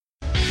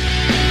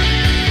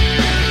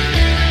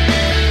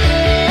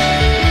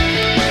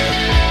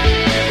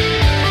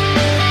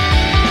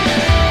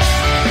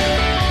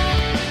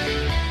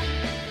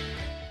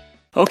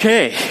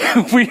Okay,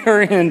 we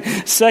are in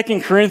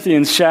 2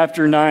 Corinthians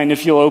chapter 9,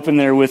 if you'll open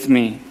there with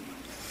me.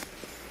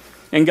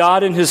 And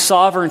God in His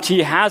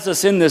sovereignty has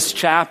us in this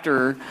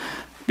chapter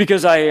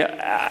because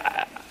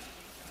I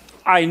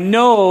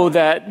know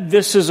that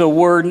this is a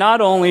word not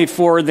only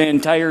for the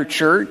entire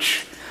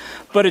church,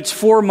 but it's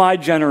for my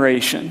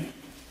generation.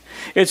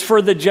 It's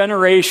for the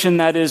generation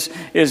that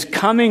is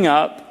coming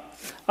up.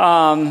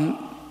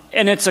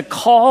 And it's a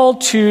call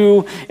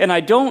to, and I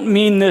don't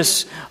mean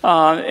this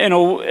in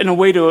a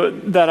way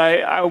that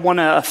I want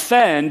to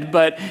offend,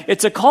 but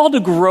it's a call to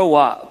grow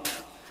up.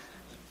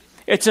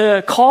 It's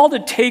a call to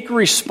take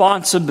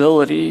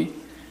responsibility,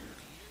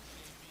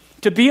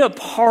 to be a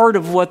part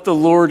of what the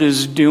Lord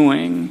is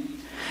doing.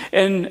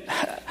 And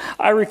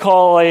I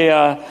recall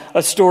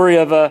a story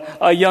of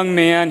a young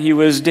man. He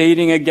was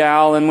dating a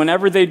gal, and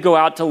whenever they'd go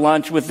out to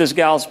lunch with this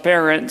gal's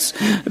parents,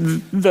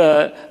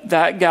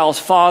 that gal's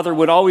father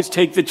would always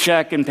take the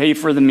check and pay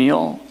for the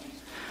meal.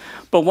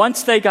 But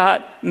once they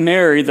got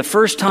married, the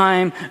first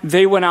time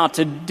they went out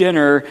to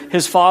dinner,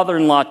 his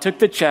father-in-law took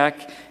the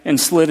check and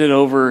slid it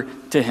over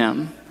to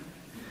him.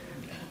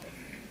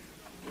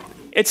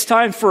 It's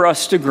time for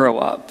us to grow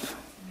up.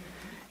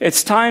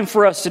 It's time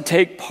for us to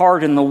take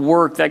part in the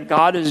work that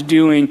God is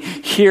doing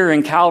here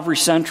in Calvary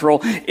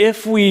Central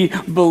if we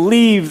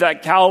believe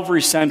that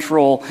Calvary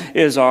Central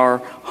is our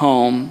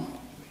home.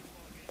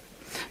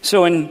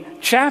 So in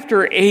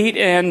chapter 8,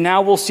 and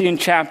now we'll see in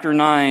chapter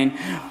 9,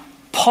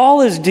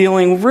 Paul is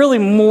dealing really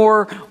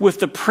more with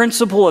the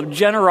principle of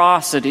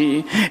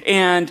generosity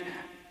and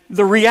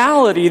the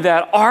reality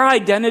that our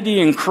identity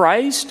in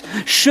Christ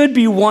should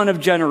be one of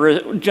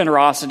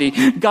generosity.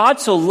 God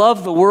so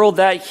loved the world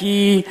that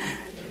He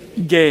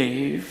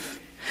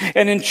gave.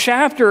 And in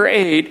chapter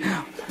 8,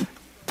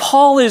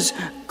 Paul is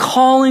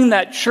calling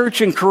that church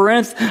in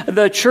Corinth,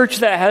 the church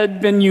that had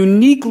been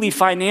uniquely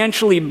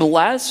financially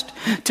blessed,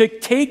 to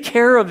take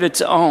care of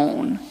its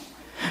own.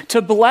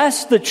 To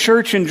bless the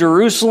church in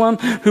Jerusalem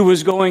who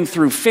was going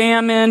through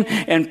famine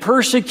and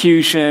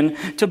persecution,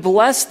 to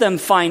bless them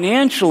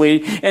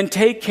financially and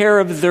take care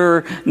of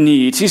their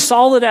needs. He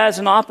saw it as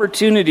an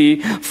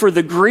opportunity for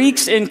the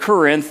Greeks in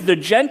Corinth, the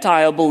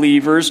Gentile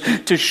believers,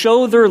 to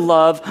show their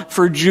love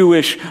for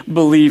Jewish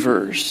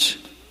believers.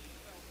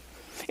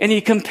 And he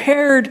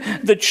compared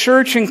the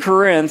church in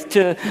Corinth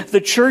to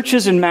the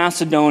churches in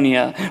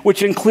Macedonia,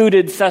 which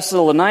included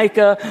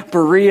Thessalonica,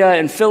 Berea,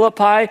 and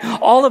Philippi.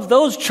 All of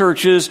those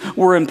churches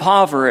were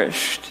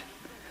impoverished,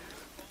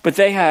 but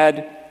they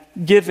had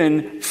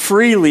given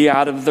freely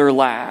out of their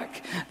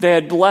lack. They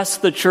had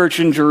blessed the church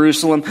in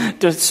Jerusalem,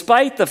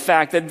 despite the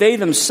fact that they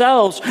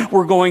themselves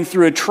were going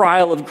through a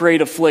trial of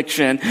great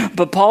affliction.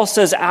 But Paul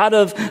says, out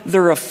of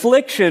their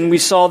affliction, we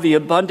saw the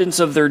abundance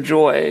of their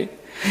joy.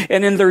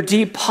 And in their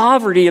deep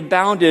poverty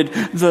abounded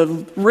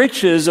the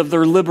riches of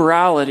their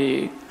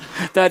liberality.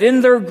 That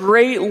in their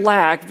great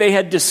lack, they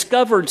had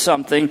discovered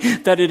something,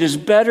 that it is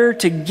better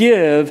to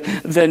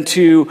give than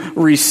to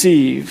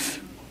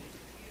receive.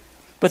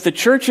 But the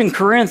church in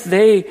Corinth,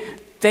 they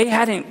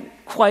hadn't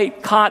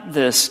quite caught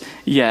this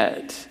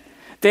yet.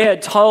 They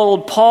had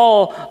told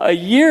Paul a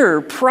year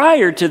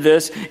prior to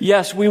this,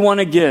 yes, we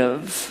want to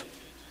give.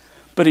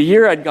 But a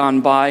year had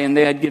gone by and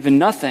they had given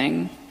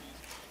nothing.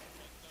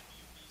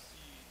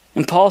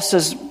 And Paul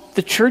says,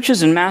 the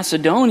churches in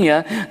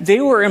Macedonia,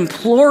 they were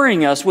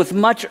imploring us with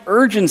much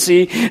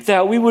urgency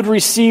that we would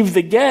receive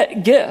the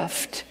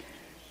gift.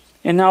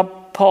 And now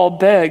Paul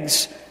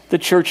begs the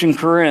church in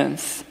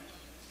Corinth,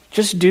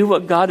 just do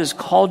what God has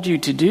called you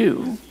to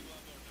do.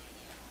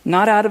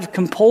 Not out of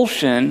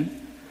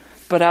compulsion,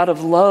 but out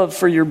of love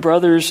for your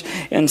brothers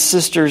and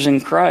sisters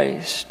in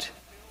Christ.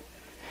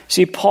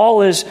 See,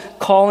 Paul is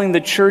calling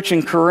the church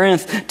in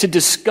Corinth to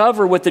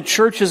discover what the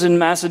churches in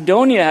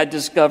Macedonia had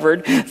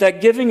discovered, that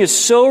giving is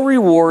so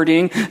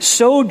rewarding,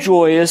 so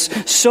joyous,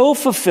 so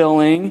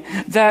fulfilling,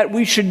 that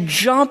we should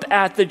jump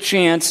at the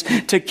chance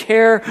to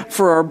care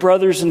for our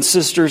brothers and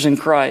sisters in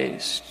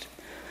Christ.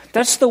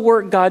 That's the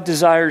work God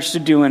desires to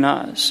do in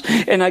us.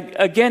 And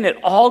again,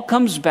 it all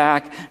comes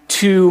back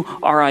to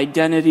our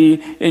identity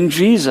in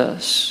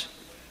Jesus.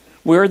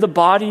 We're the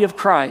body of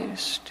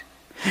Christ.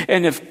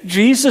 And if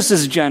Jesus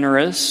is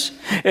generous,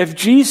 if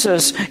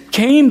Jesus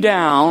came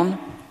down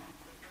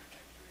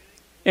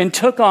and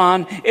took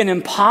on an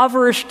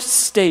impoverished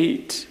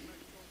state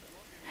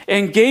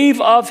and gave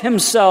of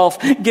himself,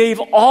 gave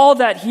all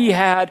that he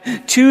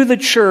had to the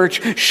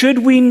church, should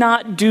we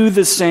not do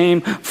the same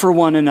for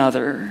one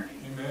another?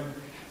 Amen.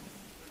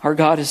 Our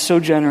God is so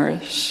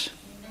generous.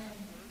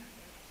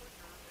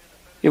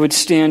 It would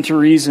stand to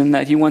reason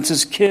that he wants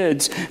his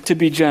kids to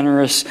be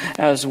generous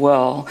as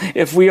well.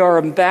 If we are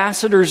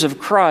ambassadors of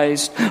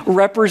Christ,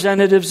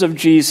 representatives of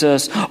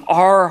Jesus,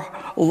 our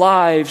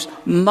lives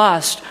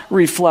must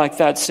reflect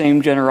that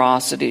same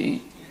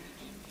generosity.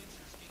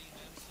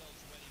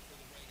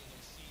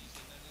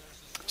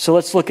 So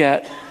let's look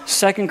at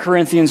 2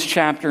 Corinthians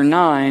chapter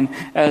 9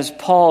 as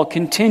Paul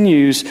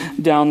continues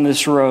down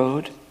this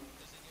road.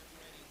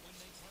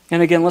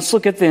 And again, let's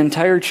look at the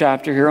entire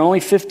chapter here,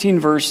 only 15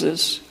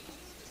 verses.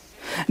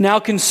 Now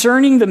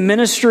concerning the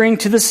ministering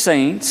to the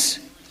saints,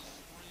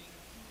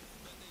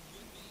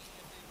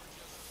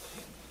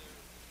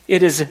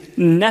 it is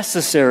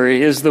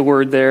necessary, is the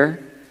word there,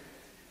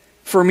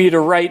 for me to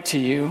write to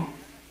you.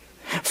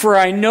 For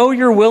I know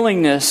your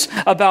willingness,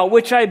 about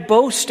which I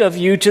boast of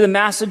you to the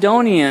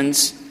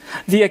Macedonians.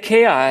 The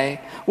Achaii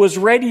was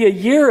ready a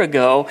year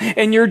ago,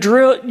 and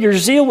your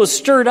zeal has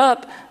stirred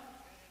up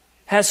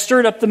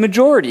the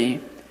majority.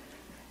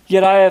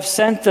 Yet I have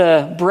sent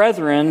the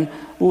brethren,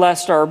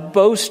 lest our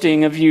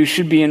boasting of you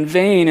should be in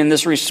vain in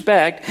this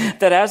respect,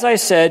 that as I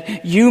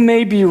said, you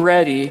may be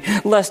ready,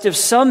 lest if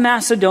some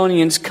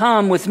Macedonians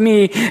come with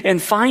me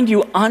and find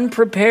you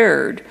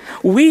unprepared,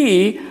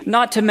 we,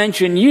 not to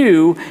mention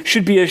you,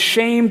 should be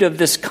ashamed of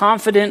this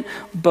confident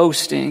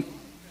boasting.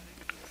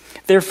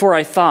 Therefore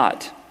I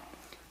thought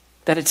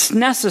that it's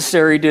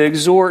necessary to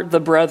exhort the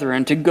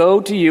brethren to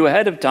go to you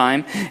ahead of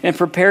time and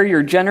prepare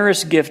your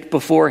generous gift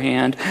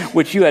beforehand,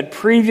 which you had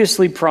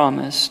previously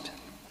promised,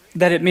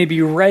 that it may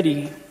be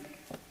ready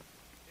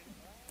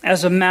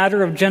as a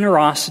matter of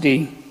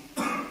generosity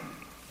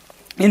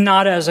and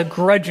not as a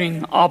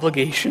grudging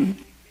obligation.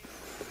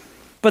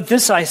 But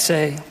this I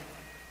say,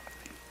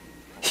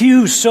 he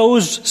who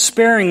sows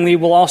sparingly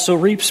will also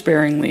reap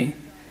sparingly,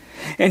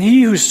 and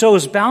he who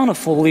sows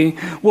bountifully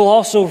will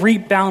also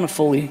reap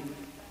bountifully.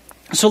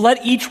 So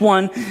let each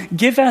one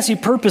give as he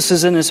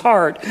purposes in his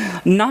heart,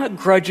 not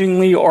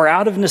grudgingly or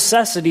out of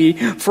necessity,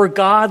 for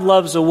God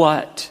loves a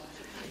what?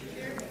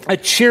 A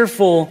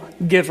cheerful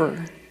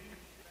giver.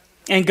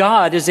 And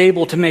God is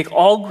able to make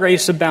all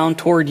grace abound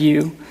toward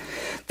you,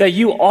 that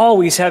you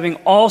always, having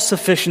all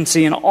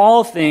sufficiency in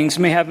all things,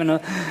 may have an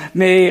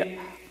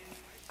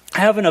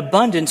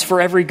abundance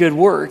for every good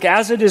work.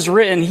 As it is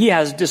written, he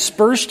has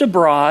dispersed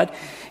abroad,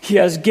 he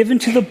has given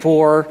to the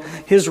poor,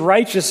 his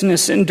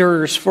righteousness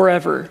endures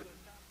forever.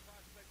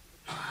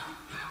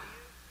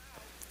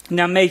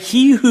 Now may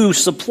he who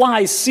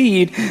supplies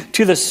seed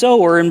to the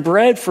sower and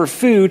bread for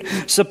food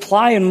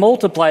supply and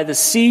multiply the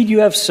seed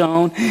you have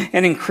sown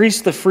and increase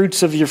the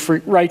fruits of your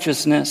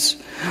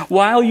righteousness,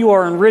 while you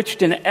are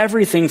enriched in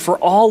everything for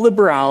all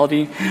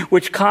liberality,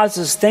 which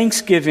causes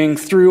thanksgiving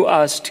through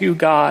us to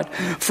God.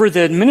 For the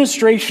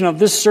administration of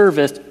this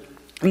service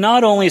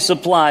not only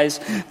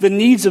supplies the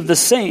needs of the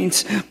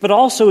saints, but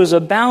also is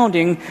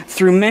abounding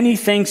through many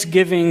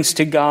thanksgivings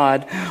to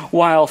God,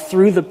 while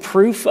through the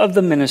proof of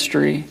the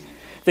ministry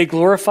they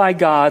glorify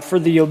God for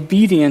the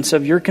obedience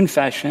of your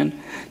confession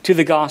to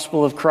the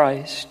gospel of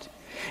Christ,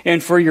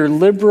 and for your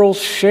liberal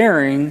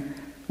sharing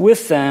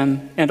with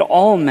them and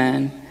all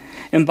men,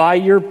 and by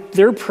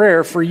their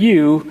prayer for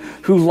you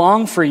who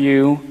long for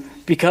you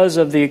because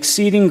of the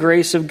exceeding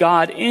grace of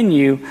God in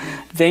you.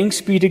 Thanks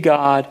be to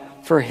God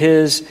for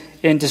his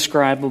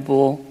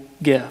indescribable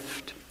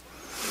gift.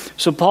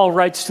 So Paul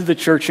writes to the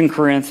church in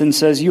Corinth and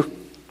says,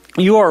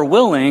 you are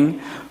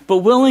willing, but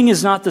willing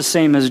is not the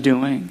same as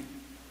doing.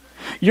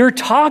 You're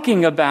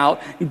talking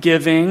about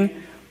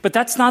giving, but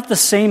that's not the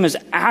same as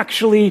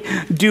actually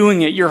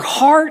doing it. Your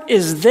heart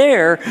is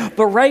there,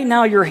 but right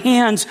now your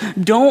hands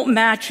don't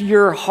match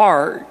your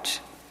heart.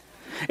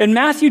 In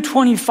Matthew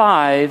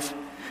 25,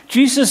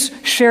 Jesus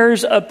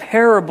shares a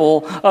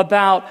parable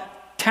about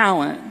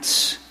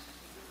talents.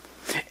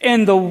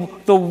 And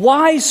the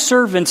wise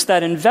servants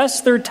that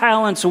invest their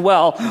talents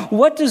well,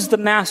 what does the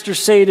master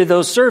say to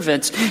those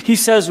servants? He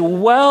says,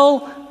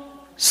 well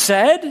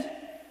said,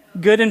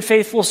 good and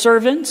faithful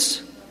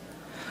servants.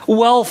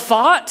 Well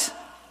thought,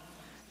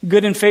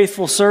 good and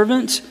faithful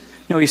servants.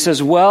 No, he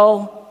says,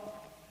 well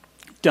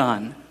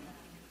done.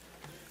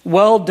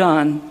 Well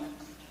done,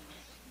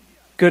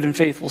 good and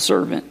faithful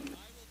servant.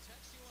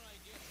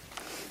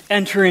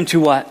 Enter into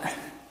what?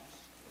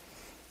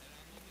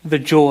 The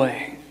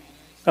joy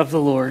of the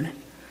Lord.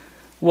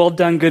 Well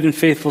done, good and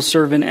faithful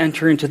servant.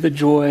 Enter into the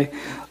joy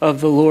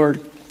of the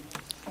Lord.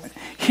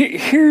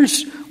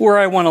 Here's where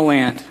I want to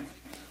land.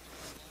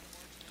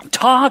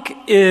 Talk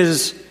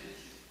is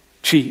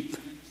cheap.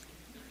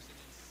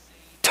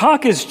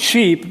 Talk is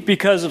cheap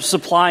because of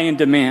supply and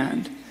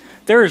demand.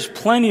 There is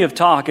plenty of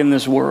talk in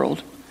this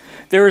world.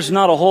 There is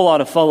not a whole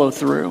lot of follow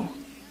through.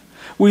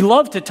 We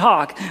love to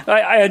talk.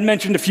 I had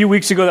mentioned a few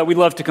weeks ago that we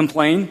love to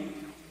complain.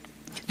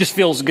 It just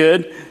feels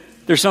good.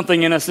 There's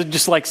something in us that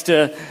just likes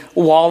to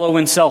wallow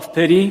in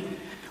self-pity.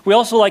 We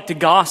also like to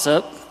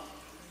gossip.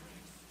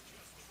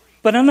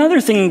 But another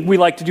thing we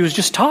like to do is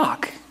just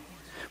talk.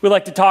 We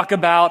like to talk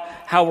about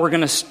how we're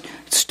going to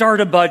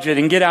start a budget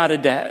and get out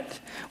of debt.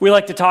 We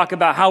like to talk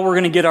about how we're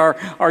going to get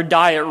our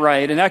diet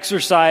right and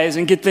exercise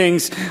and get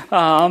things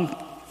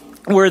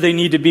where they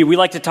need to be. We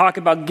like to talk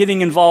about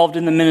getting involved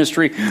in the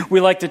ministry. We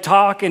like to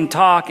talk and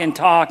talk and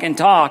talk and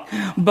talk.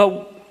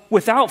 But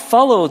without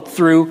follow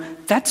through,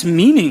 that's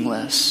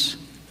meaningless.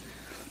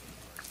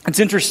 It's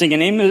interesting.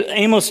 In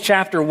Amos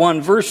chapter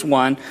 1, verse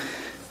 1,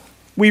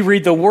 we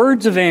read the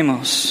words of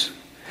Amos,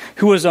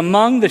 who was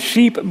among the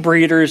sheep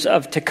breeders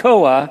of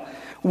Tekoa,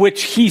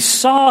 which he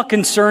saw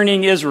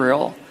concerning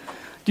Israel.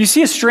 Do you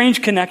see a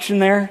strange connection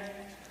there?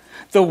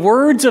 The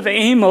words of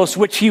Amos,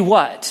 which he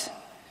what?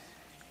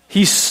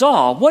 He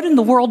saw. What in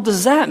the world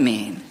does that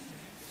mean?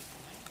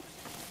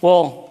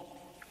 Well,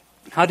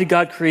 how did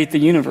God create the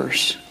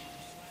universe?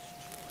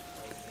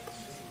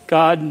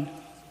 God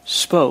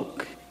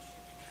spoke.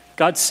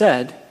 God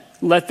said,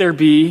 "Let there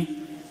be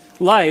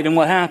light." And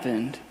what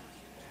happened?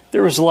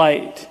 There was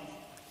light.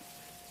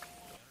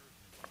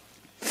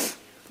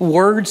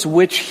 Words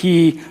which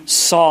he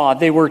saw,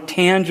 they were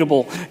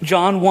tangible.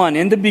 John 1,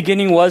 in the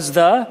beginning was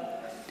the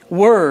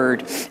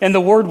Word, and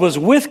the Word was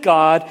with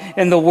God,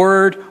 and the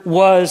Word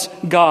was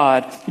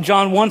God.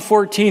 John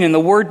 1:14, and the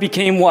Word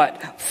became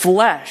what?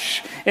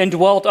 Flesh, and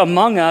dwelt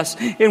among us,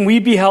 and we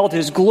beheld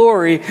his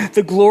glory,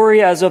 the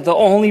glory as of the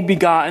only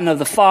begotten of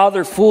the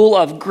Father, full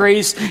of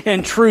grace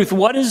and truth.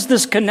 What is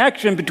this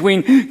connection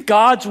between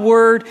God's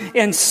Word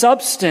and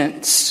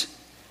substance?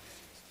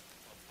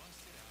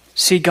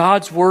 See,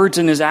 God's words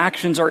and his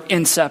actions are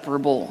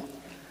inseparable.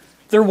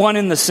 They're one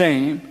and the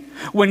same.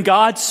 When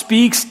God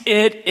speaks,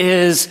 it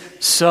is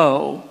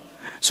so.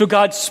 So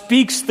God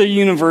speaks the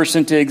universe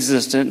into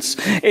existence.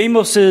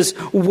 Amos's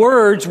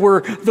words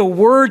were the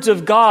words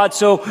of God,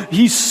 so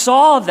he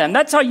saw them.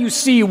 That's how you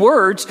see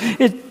words.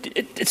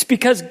 It's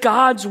because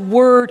God's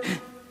word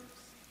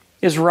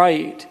is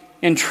right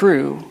and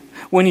true.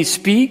 When he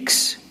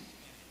speaks,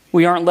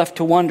 we aren't left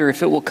to wonder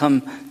if it will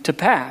come to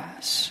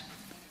pass.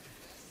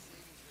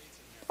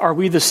 Are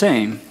we the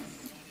same?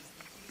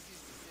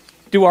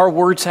 Do our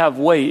words have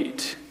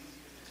weight?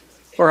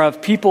 Or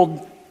have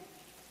people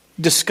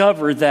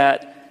discovered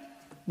that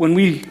when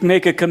we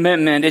make a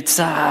commitment, it's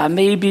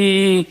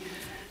maybe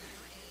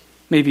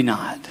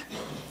not?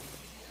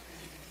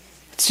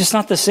 It's just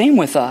not the same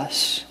with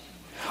us.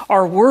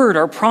 Our word,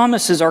 our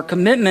promises, our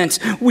commitments,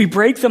 we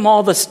break them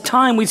all the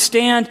time. We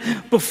stand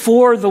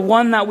before the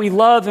one that we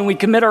love and we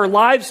commit our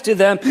lives to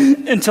them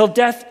until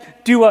death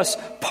do us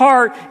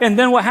part. And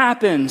then what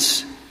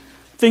happens?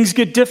 Things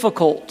get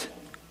difficult.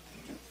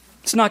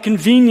 It's not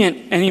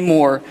convenient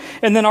anymore.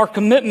 And then our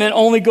commitment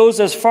only goes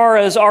as far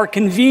as our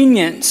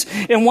convenience.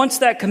 And once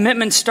that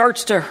commitment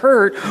starts to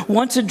hurt,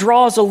 once it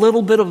draws a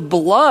little bit of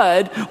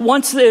blood,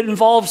 once it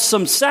involves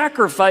some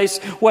sacrifice,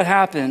 what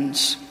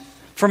happens?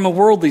 From a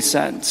worldly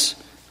sense,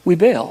 we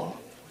bail.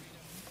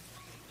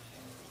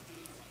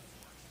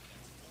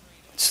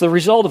 It's the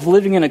result of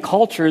living in a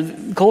culture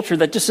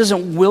that just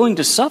isn't willing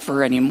to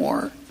suffer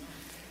anymore.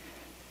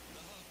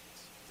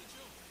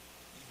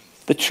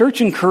 The church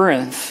in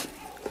Corinth,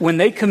 when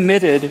they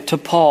committed to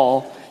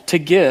Paul to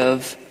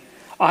give,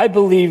 I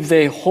believe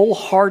they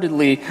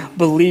wholeheartedly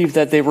believed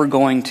that they were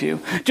going to.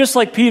 Just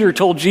like Peter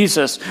told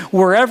Jesus,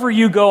 "Wherever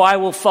you go, I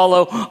will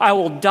follow. I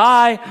will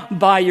die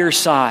by your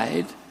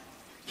side."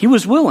 He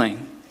was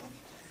willing.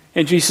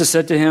 And Jesus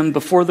said to him,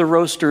 before the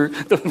rooster,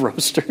 before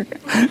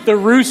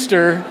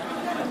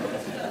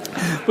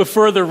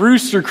the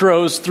rooster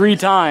crows 3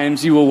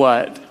 times, you will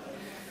what?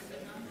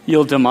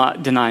 You'll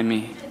deny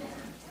me.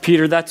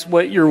 Peter, that's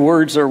what your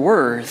words are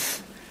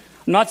worth.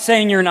 I'm not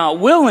saying you're not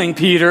willing,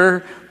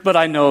 Peter, but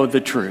I know the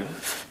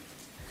truth.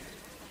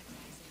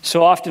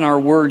 So often our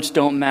words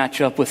don't match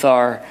up with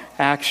our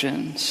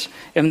actions.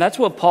 And that's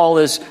what Paul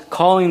is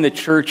calling the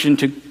church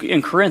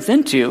in Corinth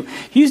into.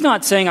 He's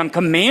not saying, I'm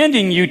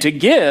commanding you to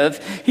give.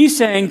 He's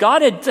saying,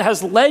 God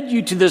has led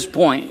you to this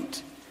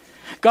point.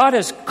 God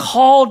has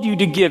called you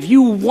to give.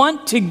 You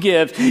want to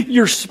give.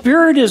 Your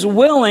spirit is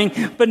willing,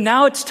 but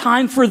now it's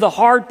time for the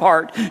hard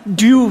part.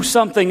 Do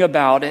something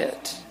about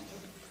it.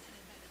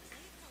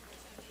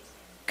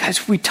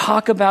 Guys, we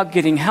talk about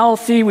getting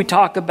healthy, we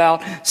talk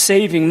about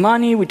saving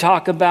money, we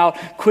talk about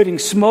quitting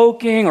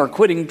smoking or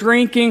quitting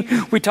drinking,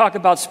 we talk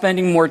about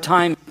spending more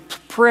time in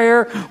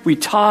prayer, we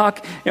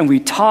talk and we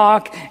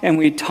talk and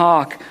we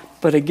talk,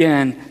 but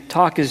again,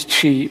 talk is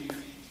cheap.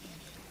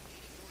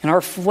 And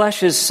our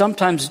flesh is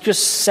sometimes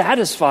just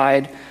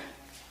satisfied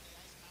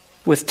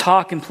with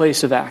talk in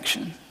place of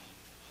action.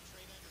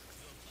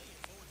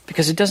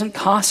 Because it doesn't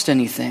cost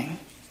anything.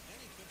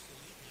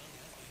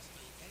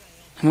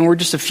 I mean, we're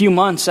just a few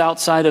months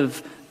outside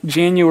of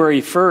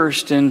January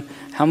 1st, and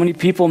how many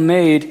people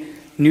made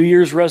New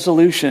Year's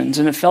resolutions?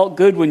 And it felt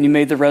good when you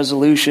made the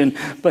resolution,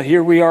 but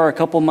here we are a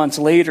couple months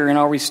later, and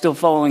are we still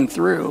following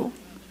through?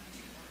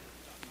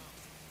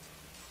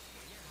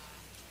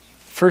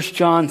 1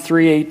 John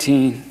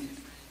 3:18,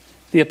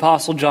 the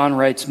Apostle John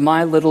writes,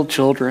 "My little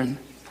children,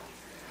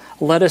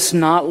 let us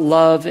not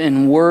love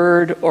in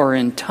word or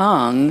in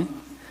tongue,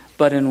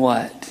 but in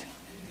what?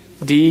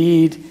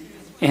 Deed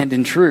and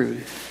in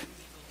truth."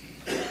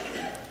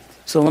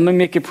 So let me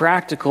make it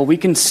practical. We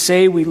can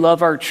say we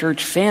love our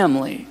church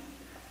family,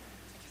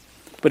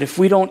 but if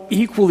we don't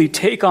equally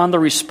take on the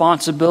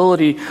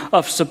responsibility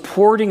of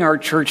supporting our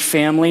church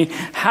family,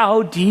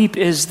 how deep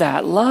is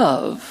that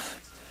love?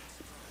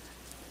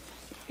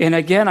 And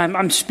again,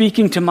 I'm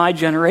speaking to my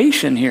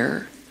generation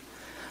here.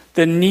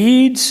 The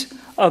needs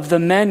of the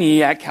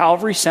many at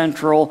Calvary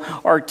Central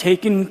are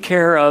taken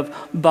care of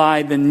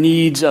by the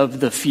needs of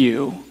the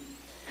few.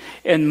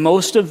 And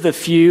most of the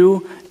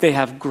few, they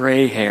have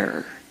gray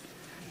hair.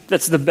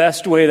 That's the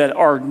best way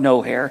or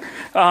no hair.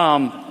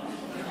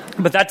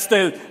 But that's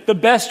the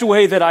best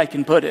way that I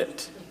can put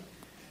it.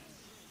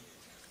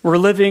 We're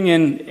living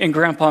in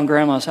Grandpa and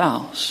Grandma's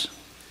house.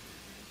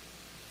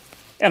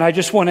 And I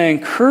just want to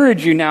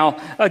encourage you now,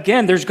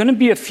 again, there's going to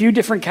be a few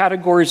different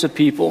categories of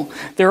people.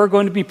 There are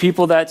going to be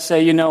people that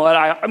say, you know what,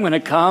 I'm going to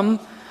come,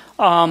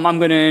 I'm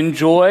going to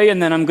enjoy, and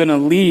then I'm going to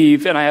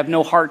leave, and I have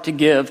no heart to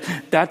give.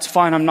 That's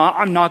fine. I'm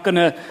not going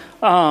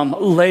to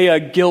lay a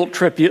guilt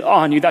trip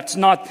on you. That's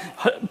not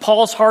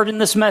Paul's heart in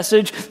this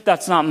message.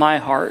 That's not my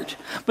heart.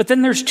 But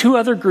then there's two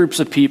other groups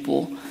of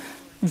people.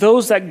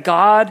 Those that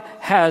God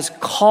has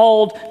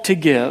called to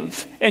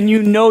give. And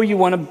you know you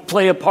want to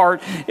play a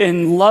part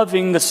in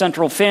loving the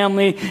central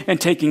family and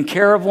taking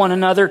care of one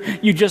another.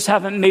 You just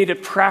haven't made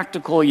it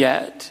practical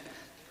yet.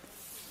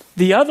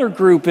 The other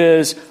group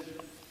is,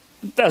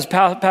 as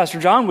Pastor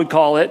John would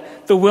call it,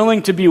 the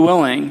willing to be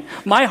willing.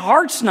 My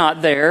heart's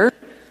not there,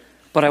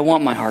 but I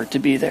want my heart to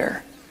be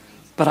there.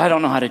 But I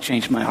don't know how to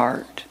change my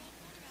heart.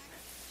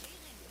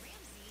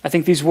 I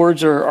think these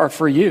words are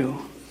for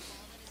you.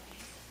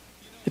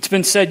 It's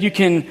been said you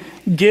can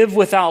give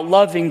without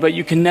loving, but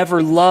you can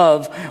never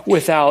love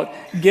without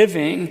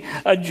giving.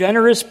 A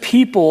generous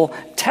people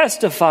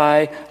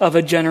testify of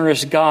a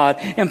generous God.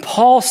 And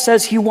Paul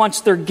says he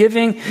wants their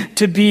giving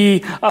to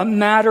be a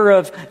matter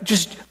of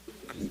just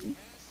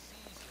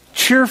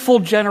cheerful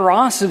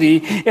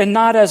generosity and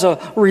not as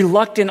a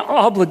reluctant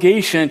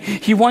obligation.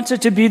 He wants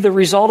it to be the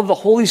result of the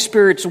Holy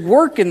Spirit's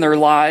work in their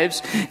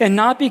lives and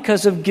not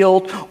because of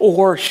guilt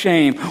or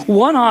shame.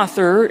 One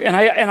author, and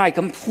I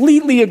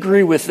completely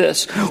agree with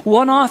this,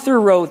 one author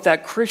wrote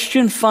that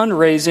Christian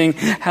fundraising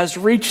has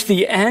reached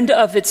the end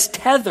of its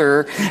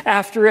tether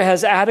after it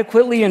has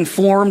adequately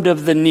informed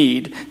of the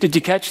need. Did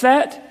you catch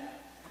that?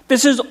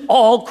 This is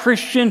all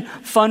Christian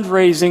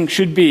fundraising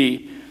should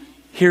be.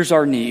 Here's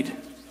our need.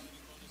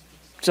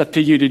 It's up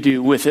to you to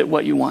do with it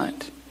what you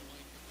want.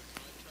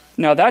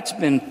 Now, that's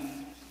been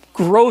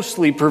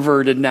grossly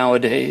perverted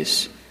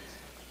nowadays.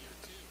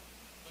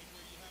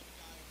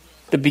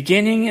 The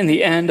beginning and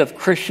the end of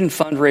Christian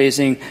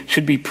fundraising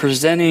should be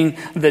presenting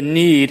the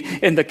need,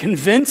 and the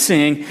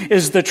convincing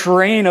is the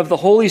terrain of the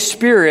Holy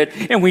Spirit,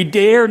 and we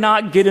dare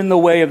not get in the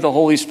way of the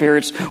Holy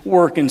Spirit's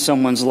work in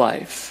someone's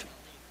life.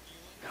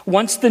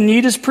 Once the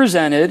need is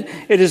presented,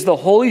 it is the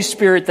Holy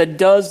Spirit that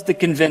does the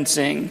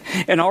convincing.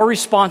 And our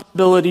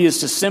responsibility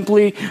is to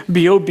simply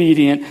be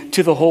obedient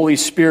to the Holy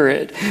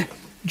Spirit.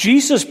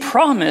 Jesus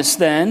promised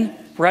then,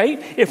 right?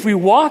 If we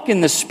walk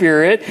in the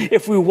Spirit,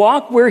 if we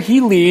walk where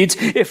He leads,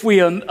 if we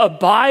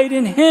abide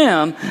in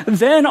Him,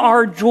 then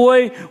our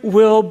joy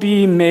will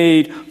be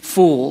made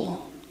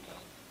full.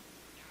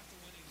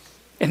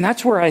 And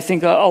that's where I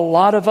think a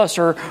lot of us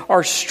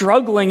are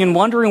struggling and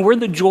wondering where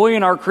the joy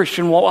in our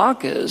Christian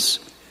walk is.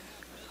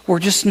 We're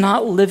just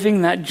not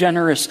living that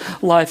generous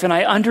life. And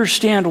I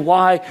understand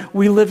why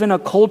we live in a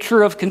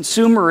culture of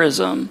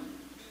consumerism.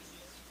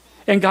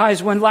 And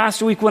guys,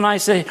 last week when I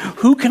say,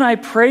 who can I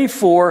pray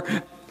for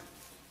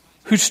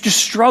who's just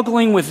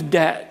struggling with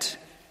debt?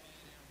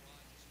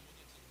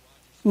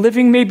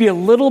 Living maybe a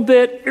little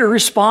bit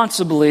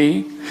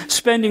irresponsibly,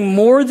 spending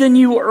more than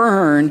you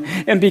earn,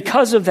 and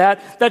because of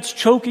that, that's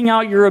choking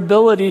out your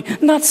ability,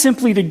 not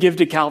simply to give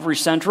to Calvary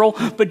Central,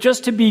 but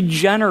just to be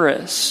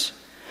generous.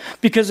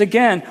 Because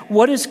again,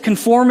 what is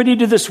conformity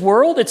to this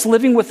world? It's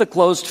living with a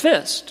closed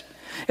fist.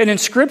 And in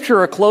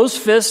Scripture, a closed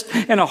fist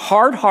and a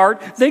hard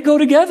heart, they go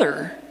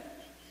together.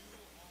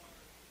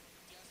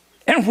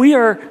 And we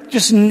are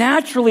just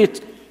naturally,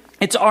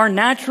 it's our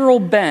natural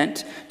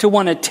bent to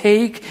want to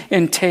take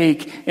and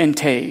take and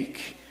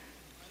take.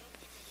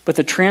 But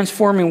the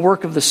transforming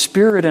work of the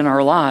Spirit in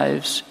our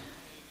lives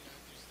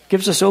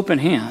gives us open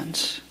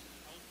hands.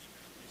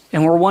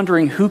 And we're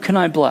wondering, who can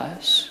I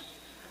bless?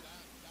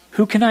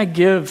 Who can I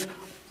give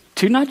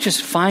to, not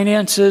just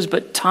finances,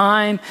 but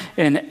time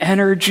and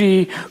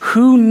energy?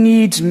 Who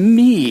needs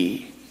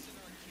me?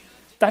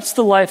 That's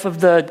the life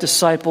of the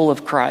disciple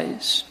of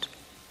Christ.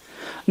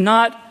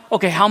 Not,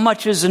 okay, how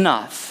much is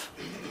enough?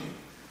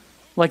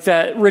 Like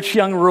that rich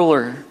young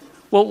ruler.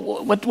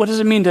 Well, what does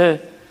it mean to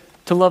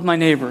love my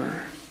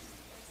neighbor?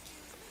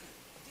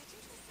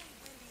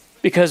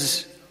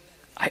 Because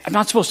I'm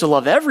not supposed to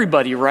love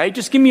everybody, right?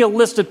 Just give me a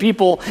list of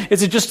people.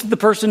 Is it just the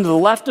person to the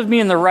left of me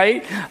and the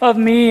right of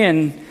me?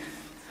 And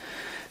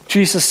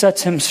Jesus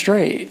sets him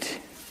straight.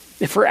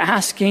 If we're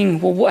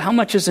asking, well, how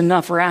much is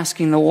enough? We're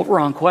asking the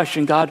wrong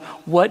question. God,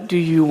 what do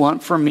you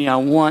want from me? I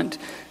want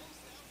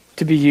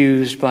to be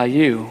used by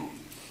you.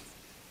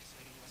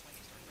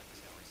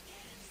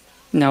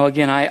 Now,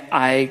 again,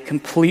 I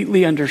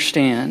completely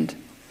understand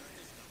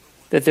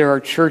that there are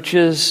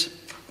churches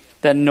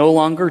that no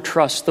longer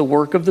trust the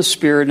work of the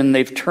Spirit, and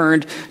they've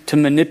turned to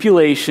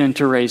manipulation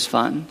to raise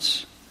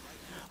funds.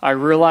 I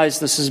realize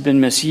this has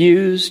been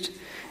misused,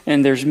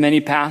 and there's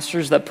many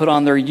pastors that put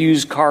on their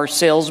used car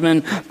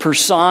salesman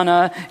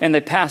persona, and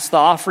they pass the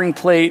offering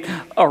plate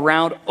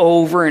around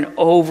over and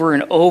over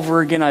and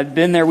over again. I've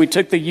been there. We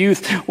took the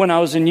youth when I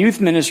was in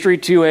youth ministry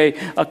to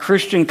a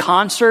Christian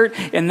concert,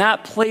 and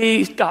that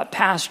plate got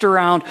passed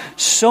around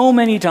so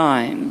many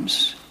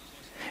times.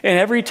 And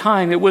every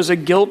time it was a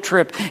guilt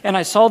trip. And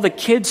I saw the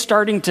kids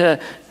starting to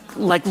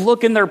like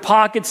look in their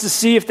pockets to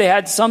see if they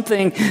had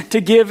something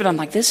to give. And I'm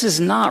like, this is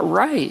not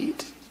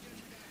right.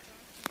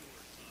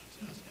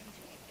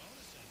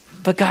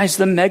 But guys,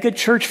 the mega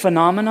church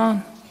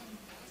phenomenon,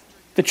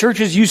 the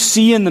churches you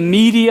see in the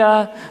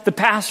media, the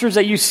pastors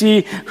that you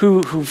see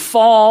who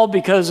fall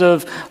because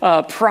of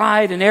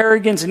pride and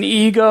arrogance and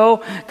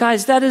ego,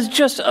 guys, that is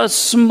just a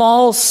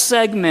small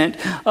segment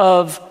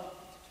of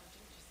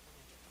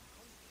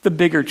the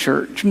bigger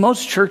church.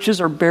 Most churches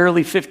are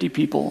barely 50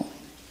 people.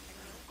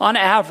 On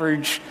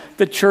average,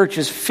 the church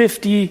is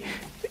 50,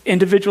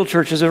 individual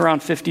churches are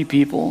around 50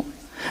 people.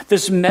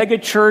 This mega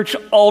church,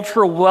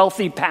 ultra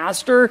wealthy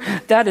pastor,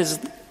 that is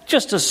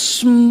just a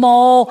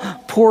small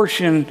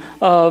portion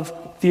of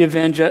the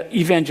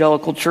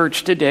evangelical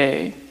church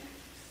today.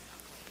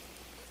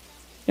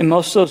 And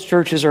most of those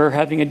churches are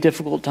having a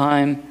difficult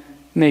time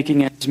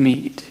making ends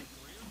meet.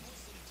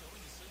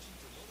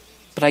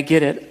 But I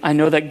get it. I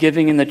know that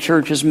giving in the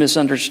church is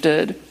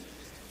misunderstood.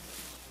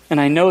 And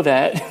I know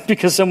that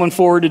because someone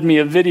forwarded me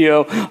a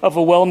video of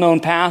a well-known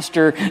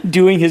pastor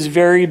doing his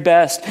very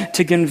best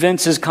to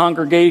convince his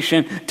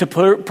congregation to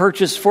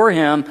purchase for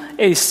him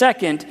a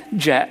second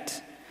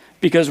jet.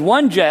 Because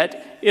one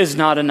jet is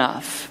not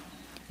enough.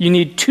 You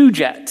need 2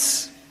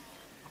 jets.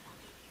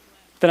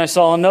 Then I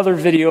saw another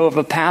video of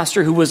a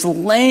pastor who was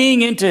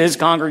laying into his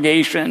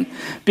congregation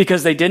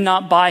because they did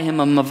not buy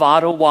him a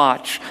Movado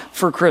watch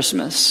for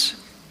Christmas.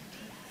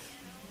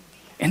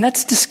 And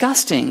that's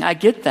disgusting. I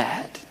get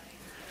that.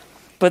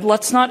 But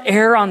let's not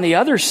err on the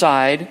other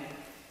side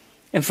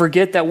and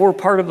forget that we're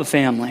part of a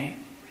family.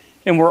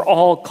 And we're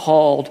all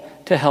called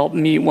to help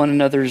meet one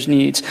another's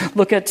needs.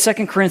 Look at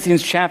 2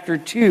 Corinthians chapter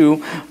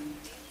 2,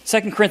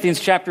 2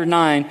 Corinthians chapter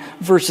 9,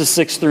 verses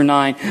 6 through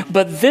 9.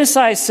 But this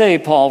I say,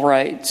 Paul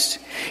writes,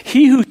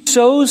 he who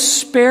sows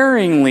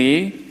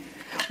sparingly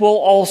will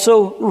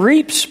also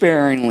reap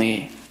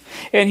sparingly.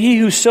 And he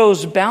who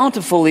sows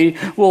bountifully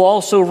will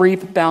also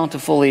reap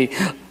bountifully.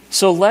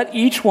 So let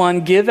each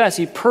one give as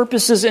he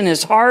purposes in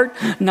his heart,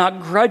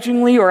 not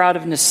grudgingly or out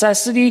of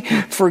necessity,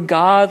 for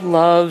God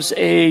loves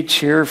a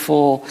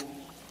cheerful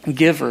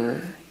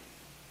giver.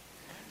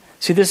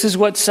 See, this is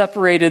what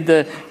separated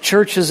the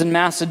churches in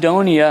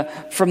Macedonia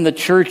from the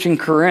church in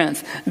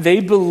Corinth.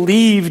 They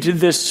believed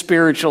this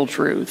spiritual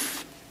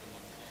truth.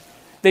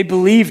 They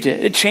believed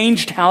it. It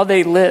changed how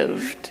they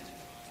lived.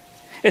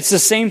 It's the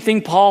same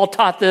thing Paul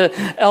taught the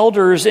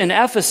elders in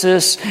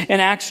Ephesus in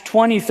Acts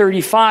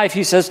 20:35.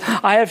 He says,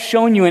 I have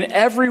shown you in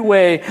every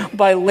way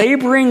by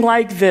laboring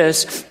like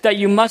this that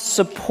you must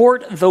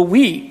support the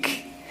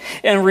weak.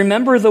 And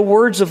remember the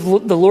words of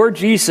the Lord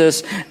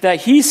Jesus that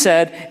he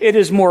said, it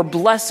is more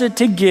blessed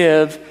to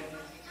give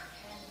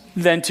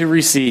than to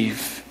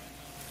receive.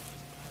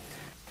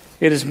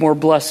 It is more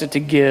blessed to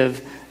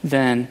give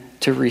than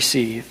to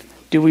receive.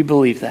 Do we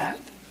believe that?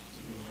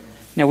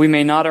 Now, we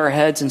may nod our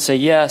heads and say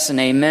yes and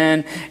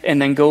amen,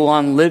 and then go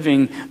on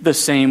living the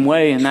same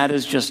way, and that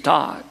is just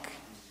talk.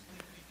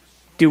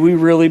 Do we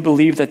really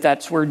believe that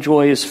that's where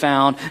joy is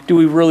found? Do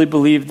we really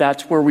believe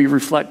that's where we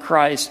reflect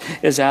Christ,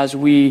 is as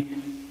we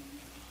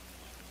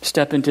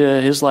step into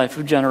his life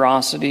of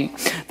generosity?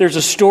 There's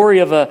a story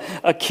of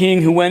a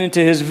king who went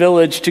into his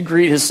village to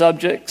greet his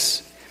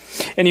subjects.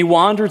 And he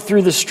wandered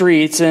through the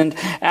streets, and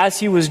as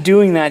he was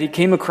doing that, he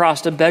came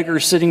across a beggar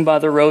sitting by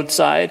the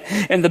roadside.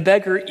 And the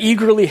beggar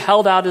eagerly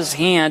held out his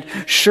hand,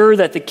 sure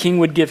that the king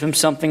would give him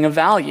something of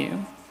value.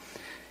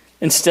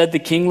 Instead, the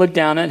king looked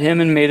down at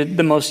him and made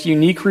the most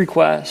unique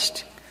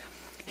request.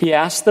 He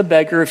asked the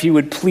beggar if he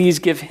would please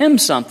give him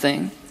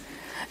something.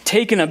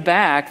 Taken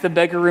aback, the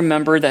beggar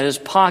remembered that his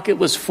pocket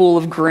was full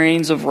of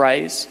grains of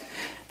rice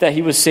that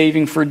he was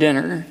saving for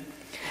dinner.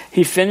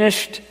 He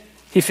fished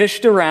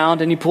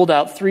around and he pulled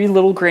out 3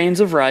 little grains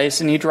of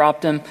rice and he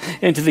dropped them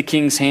into the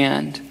king's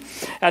hand.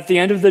 At the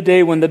end of the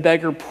day, when the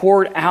beggar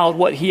poured out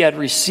what he had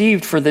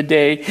received for the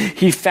day,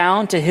 he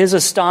found to his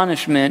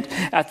astonishment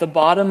at the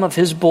bottom of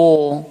his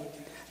bowl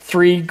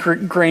 3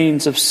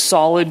 grains of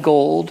solid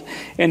gold,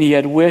 and he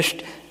had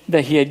wished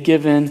that he had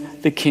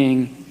given the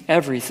king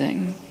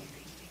everything.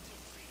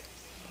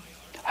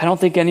 I don't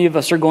think any of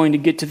us are going to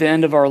get to the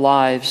end of our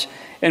lives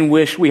and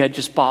wish we had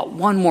just bought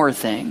one more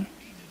thing.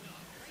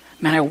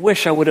 Man, I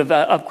wish I would have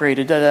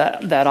upgraded to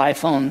that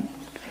iPhone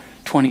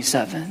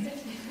 27.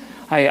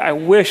 I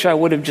wish I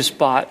would have just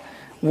bought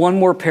one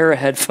more pair of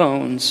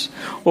headphones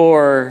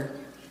but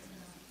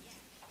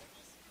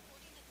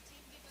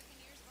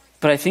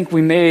I think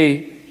we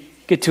may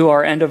get to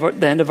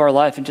the end of our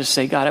life and just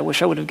say, God, I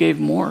wish I would have gave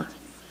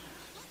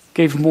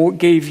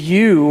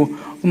you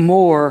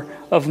more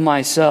of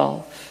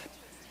myself.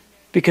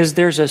 Because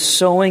there's a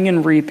sowing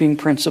and reaping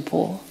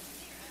principle.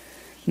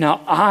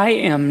 Now, I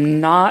am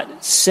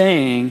not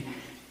saying,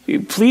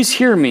 please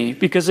hear me,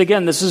 because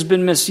again, this has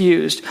been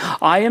misused.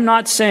 I am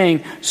not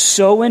saying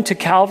sow into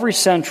Calvary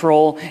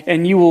Central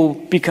and you will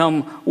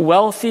become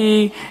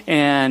wealthy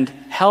and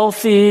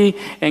healthy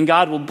and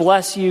God will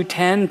bless you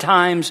 10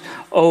 times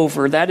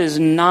over. That is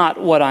not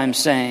what I'm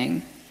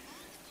saying.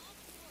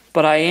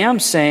 But I am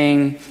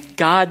saying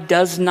God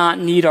does not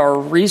need our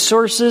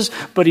resources,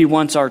 but he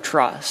wants our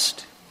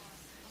trust.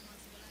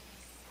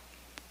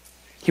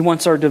 He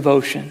wants our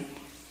devotion.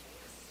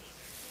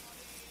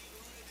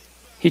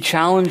 He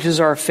challenges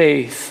our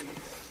faith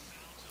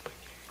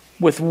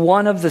with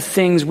one of the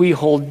things we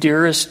hold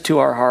dearest to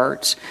our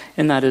hearts,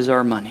 and that is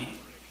our money.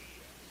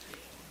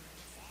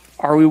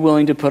 Are we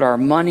willing to put our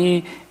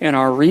money and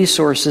our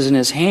resources in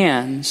his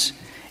hands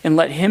and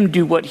let him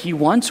do what he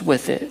wants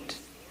with it?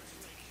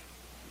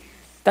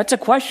 That's a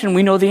question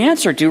we know the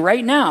answer to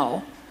right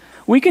now.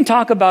 We can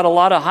talk about a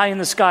lot of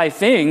high-in-the-sky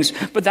things,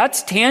 but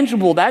that's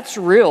tangible, that's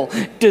real.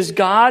 Does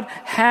God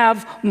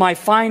have my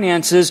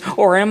finances,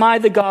 or am I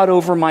the God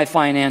over my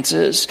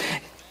finances?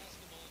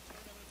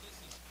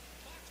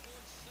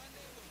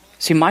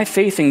 See, my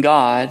faith in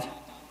God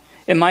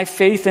and my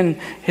faith in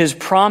his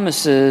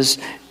promises,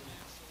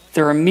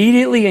 they're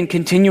immediately and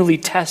continually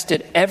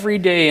tested every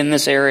day in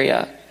this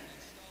area.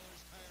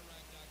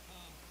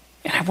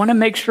 And I want to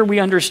make sure we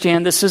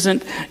understand this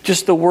isn't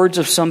just the words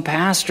of some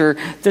pastor.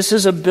 This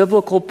is a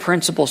biblical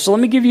principle. So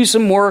let me give you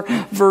some more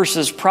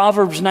verses.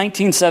 Proverbs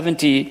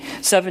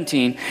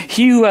 19:17.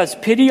 He who has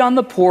pity on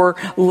the poor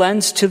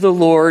lends to the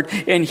Lord,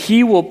 and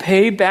he will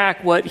pay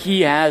back what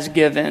he has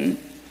given.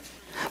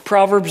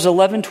 Proverbs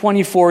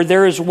 11:24.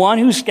 There is one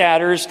who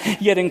scatters,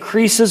 yet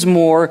increases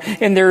more,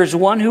 and there is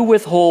one who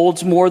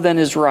withholds more than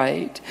is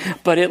right,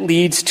 but it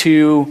leads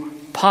to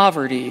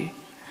poverty.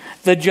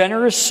 The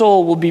generous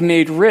soul will be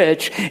made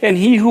rich, and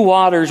he who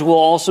waters will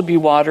also be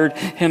watered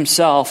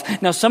himself.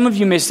 Now, some of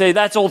you may say,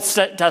 that's Old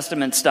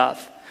Testament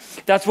stuff.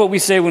 That's what we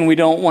say when we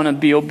don't want to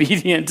be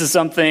obedient to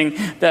something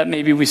that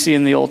maybe we see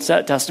in the Old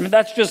Testament.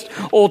 That's just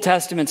Old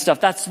Testament stuff.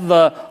 That's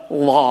the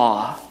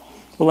law.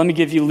 Well, let me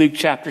give you Luke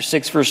chapter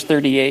 6, verse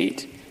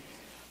 38.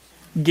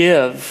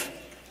 Give,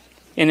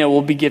 and it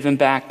will be given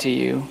back to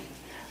you.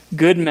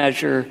 Good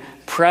measure,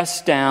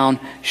 pressed down,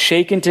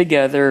 shaken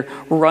together,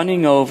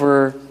 running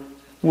over,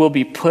 will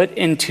be put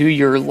into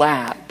your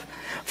lap.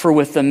 For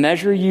with the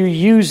measure you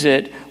use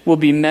it will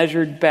be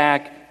measured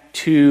back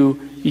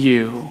to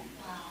you.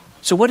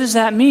 So what does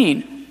that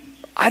mean?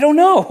 I don't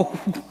know.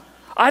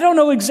 I don't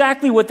know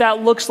exactly what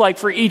that looks like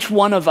for each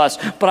one of us,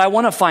 but I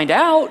want to find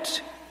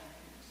out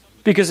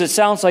because it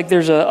sounds like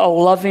there's a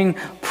loving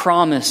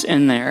promise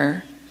in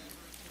there.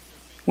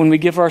 When we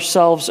give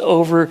ourselves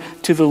over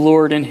to the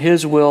Lord and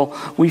his will,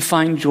 we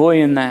find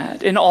joy in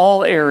that in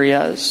all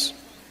areas.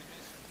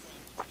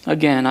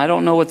 Again, I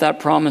don't know what that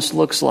promise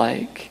looks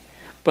like,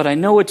 but I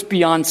know it's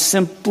beyond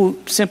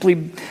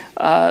simply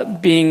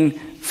being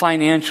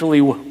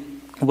financially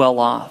well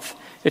off.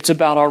 It's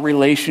about our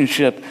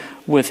relationship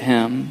with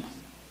him.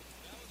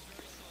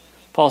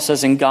 Paul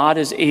says, and God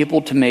is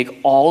able to make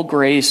all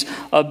grace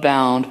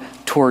abound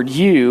toward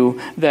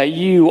you, that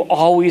you,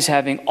 always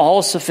having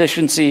all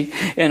sufficiency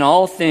in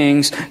all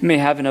things, may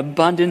have an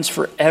abundance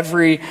for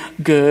every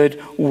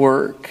good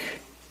work.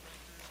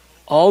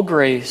 All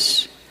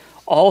grace,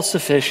 all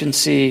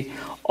sufficiency,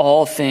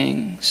 all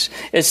things.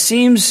 It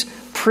seems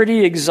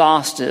pretty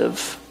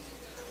exhaustive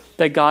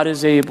that God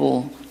is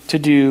able to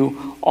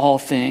do all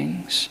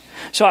things.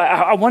 So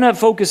I want to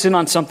focus in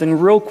on something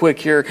real quick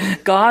here.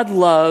 God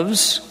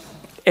loves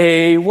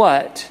a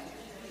what?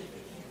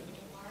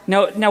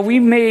 Now we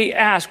may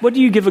ask, what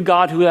do you give a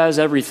God who has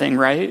everything,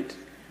 right?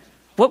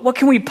 What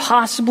can we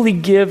possibly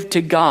give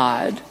to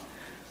God?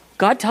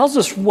 God tells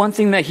us one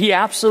thing that he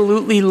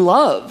absolutely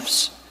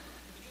loves.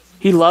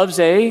 He loves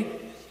a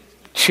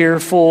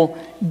cheerful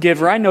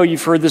giver. I know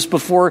you've heard this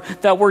before.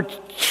 That word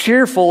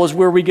cheerful is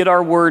where we get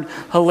our word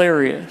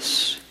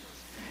hilarious.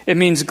 It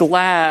means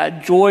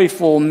glad,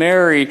 joyful,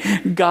 merry.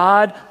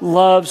 God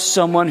loves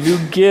someone who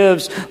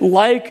gives,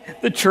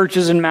 like the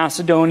churches in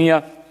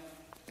Macedonia.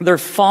 They're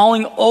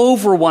falling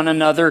over one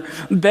another,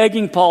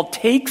 begging Paul,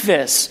 take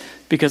this,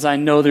 because I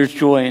know there's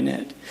joy in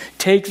it.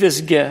 Take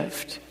this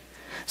gift.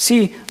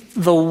 See,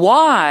 the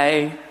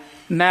why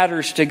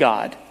matters to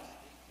God.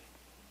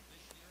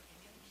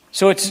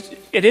 So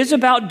it is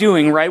about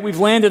doing, right? We've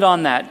landed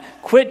on that.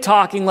 Quit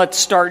talking, let's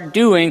start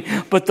doing.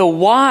 But the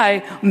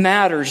why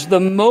matters.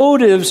 The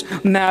motives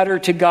matter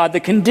to God.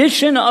 The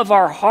condition of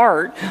our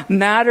heart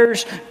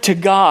matters to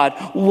God.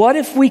 What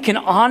if we can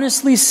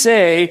honestly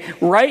say,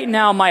 right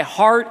now my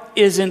heart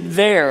isn't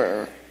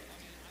there?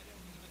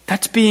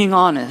 That's being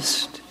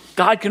honest.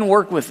 God can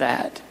work with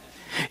that.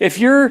 If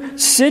you're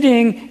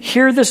sitting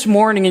here this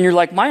morning and you're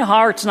like, my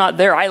heart's not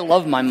there, I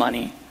love my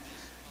money.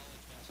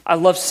 I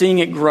love seeing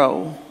it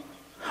grow.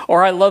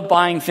 Or I love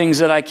buying things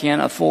that I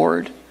can't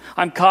afford.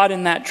 I'm caught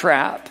in that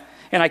trap,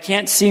 and I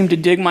can't seem to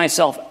dig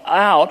myself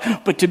out.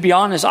 But to be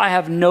honest, I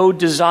have no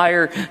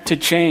desire to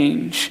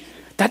change.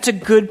 That's a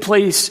good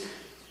place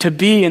to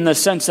be in the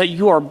sense that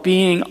you are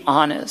being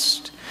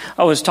honest.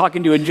 I was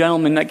talking to a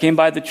gentleman that came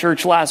by the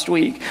church last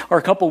week, or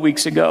a couple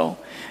weeks ago,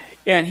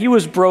 and he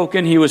was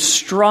broken, he was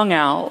strung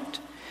out.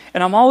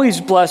 And I'm always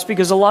blessed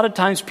because a lot of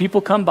times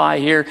people come by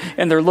here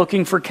and they're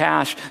looking for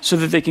cash so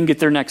that they can get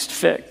their next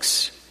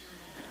fix.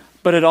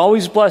 But it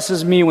always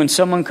blesses me when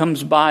someone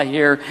comes by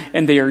here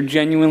and they are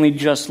genuinely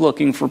just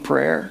looking for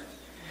prayer.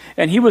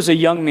 And he was a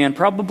young man,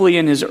 probably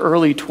in his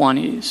early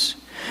 20s.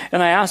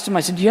 And I asked him,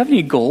 I said, do you have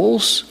any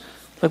goals?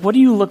 Like, what do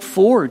you look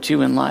forward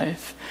to in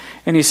life?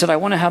 And he said, I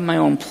want to have my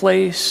own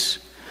place.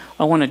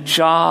 I want a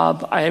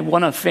job. I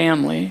want a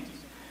family.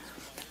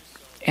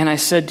 And I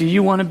said, do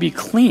you want to be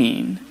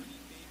clean?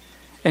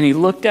 And he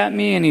looked at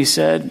me and he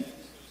said,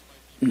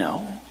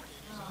 no.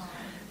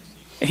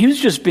 And he was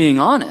just being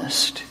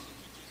honest.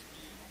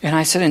 And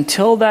I said,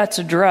 until that's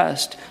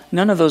addressed,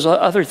 none of those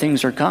other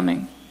things are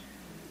coming.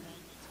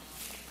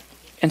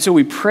 And so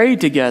we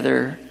prayed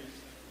together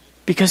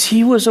because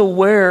he was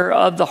aware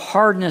of the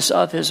hardness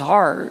of his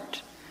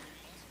heart.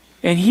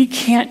 And he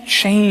can't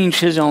change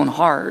his own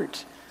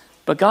heart,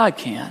 but God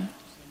can.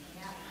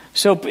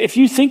 So if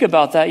you think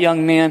about that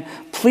young man,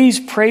 please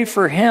pray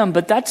for him.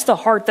 But that's the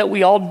heart that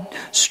we all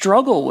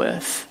struggle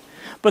with.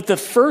 But the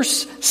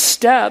first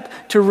step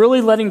to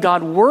really letting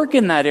God work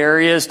in that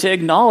area is to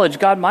acknowledge,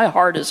 God, my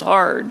heart is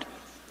hard.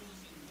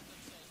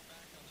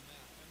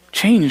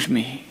 Change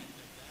me.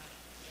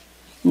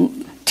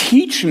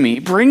 Teach me.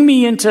 Bring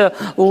me into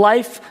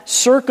life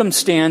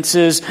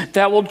circumstances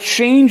that will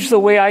change the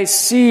way I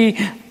see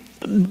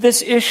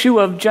this issue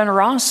of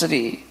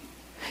generosity.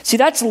 See,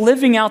 that's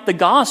living out the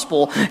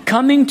gospel,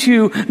 coming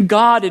to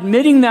God,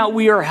 admitting that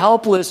we are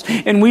helpless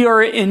and we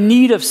are in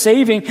need of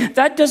saving.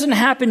 That doesn't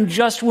happen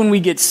just when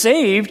we get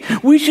saved.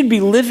 We should be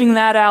living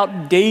that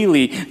out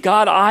daily.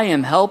 God, I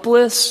am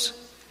helpless,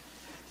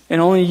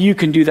 and only you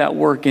can do that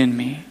work in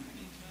me.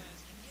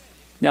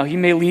 Now, he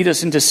may lead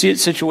us into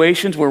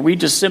situations where we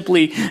just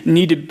simply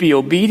need to be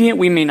obedient.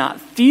 We may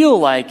not feel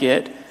like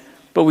it,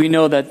 but we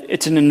know that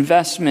it's an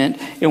investment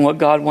in what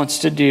God wants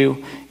to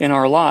do in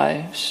our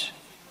lives.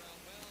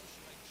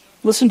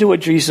 Listen to what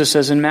Jesus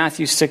says in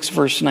Matthew 6,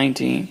 verse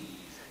 19.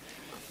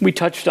 We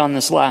touched on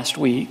this last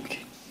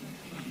week.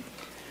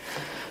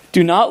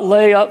 Do not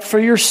lay up for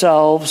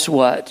yourselves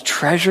what?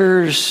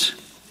 Treasures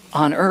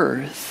on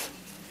earth,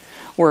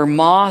 where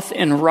moth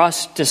and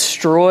rust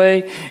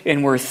destroy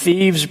and where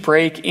thieves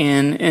break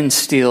in and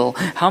steal.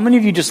 How many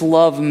of you just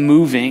love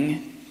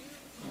moving?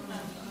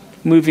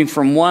 Moving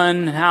from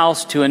one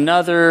house to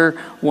another,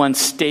 one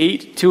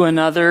state to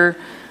another.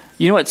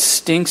 You know what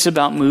stinks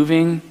about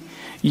moving?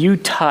 You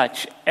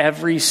touch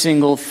every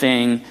single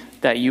thing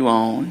that you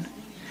own.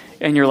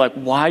 And you're like,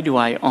 why do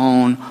I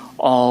own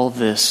all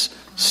this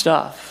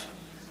stuff?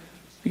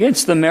 Again,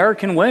 it's the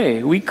American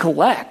way. We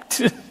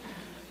collect.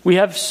 We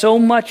have so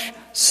much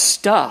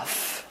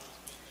stuff.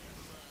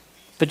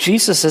 But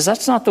Jesus says,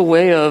 that's not the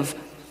way of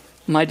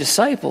my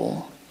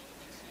disciple.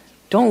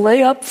 Don't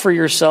lay up for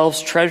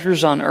yourselves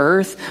treasures on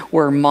earth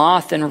where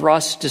moth and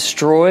rust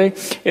destroy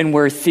and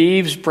where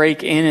thieves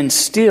break in and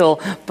steal,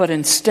 but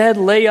instead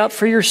lay up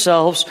for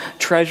yourselves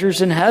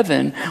treasures in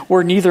heaven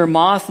where neither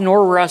moth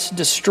nor rust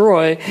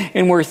destroy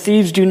and where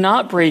thieves do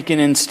not break in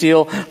and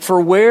steal.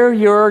 For where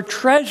your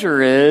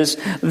treasure is,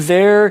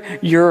 there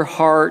your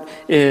heart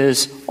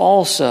is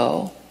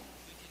also.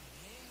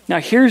 Now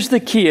here's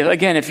the key.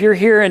 Again, if you're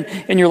here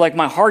and you're like,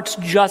 my heart's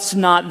just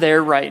not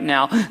there right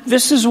now,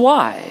 this is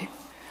why.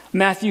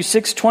 Matthew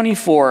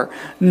 6:24,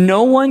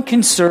 no one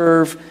can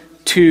serve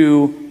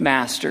two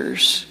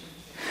masters.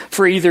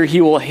 For either he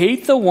will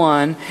hate the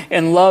one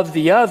and love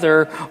the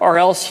other, or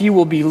else he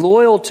will be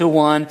loyal to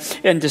one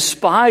and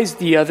despise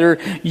the other.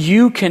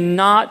 You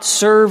cannot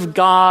serve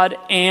God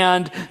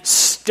and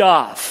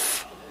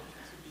stuff.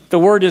 The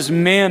word is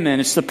mammon.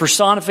 It's the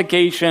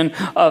personification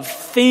of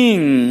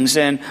things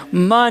and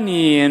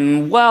money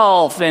and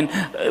wealth and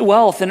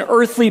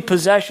earthly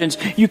possessions.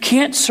 You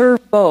can't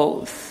serve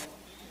both.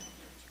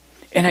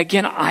 And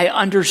again, I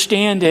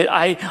understand it.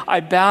 I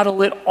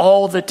battle it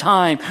all the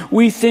time.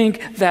 We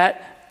think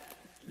that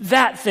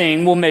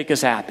thing will make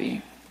us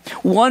happy.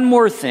 One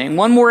more thing,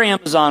 one more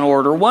Amazon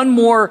order, one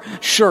more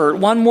shirt,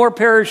 one more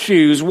pair of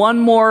shoes, one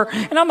more.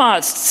 And I'm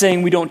not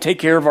saying we don't take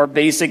care of our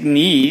basic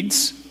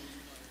needs.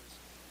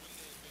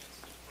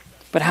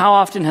 But how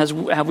often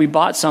have we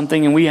bought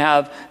something and we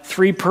have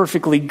 3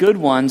 perfectly good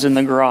ones in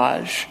the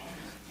garage?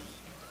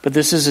 But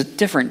this is a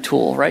different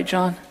tool, right,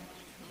 John?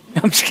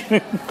 I'm just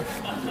kidding.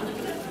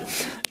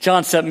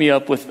 John set me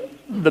up with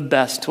the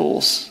best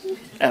tools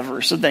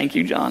ever, so thank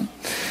you, John.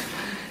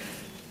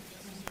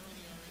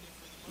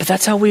 But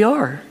that's how we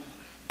are.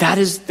 That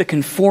is the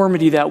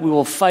conformity that we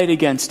will fight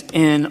against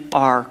in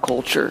our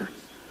culture.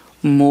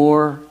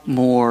 More,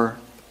 more,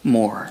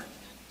 more.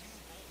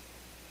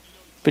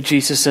 But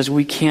Jesus says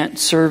we can't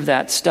serve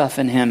that stuff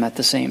in him at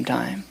the same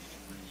time.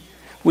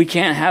 We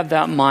can't have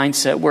that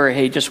mindset where,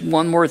 hey, just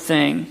one more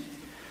thing,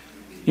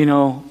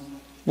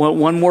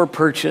 one more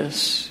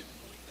purchase,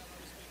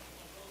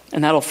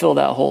 and that'll fill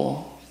that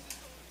hole.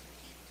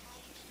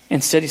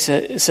 Instead, it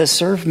says,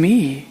 serve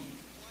me.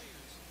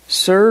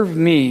 Serve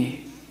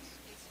me.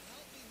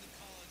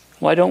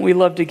 Why don't we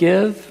love to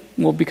give?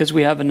 Well, because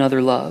we have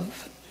another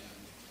love.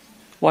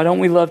 Why don't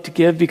we love to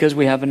give? Because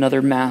we have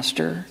another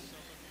master.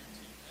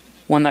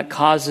 One that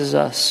causes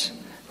us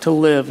to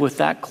live with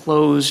that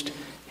closed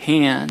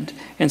hand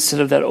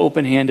instead of that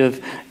open hand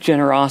of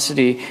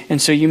generosity.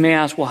 And so you may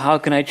ask, well, how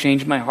can I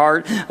change my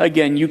heart?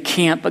 Again, you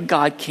can't, but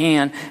God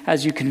can.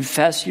 As you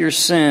confess your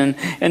sin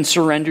and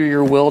surrender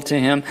your will to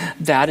him,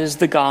 that is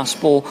the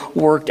gospel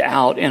worked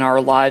out in our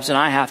lives, and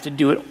I have to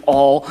do it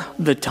all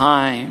the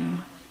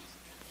time.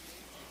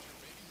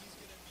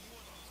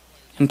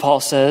 And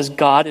Paul says,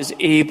 God is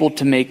able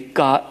to make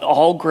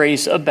all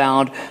grace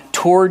abound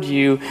toward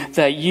you,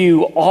 that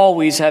you,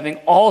 always having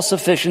all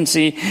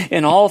sufficiency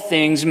in all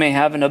things, may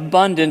have an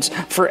abundance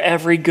for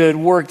every good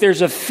work.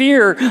 There's a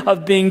fear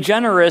of being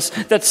generous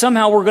that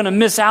somehow we're going to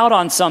miss out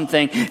on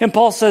something. And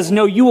Paul says,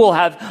 no, you will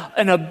have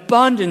an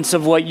abundance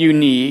of what you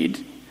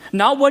need.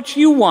 Not what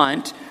you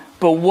want,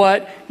 but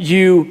what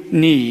you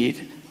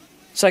need.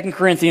 2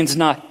 Corinthians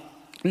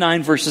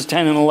 9 verses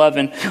 10 and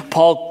 11,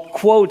 Paul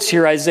quotes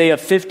here Isaiah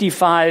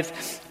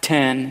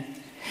 55:10.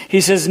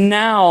 He says,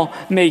 now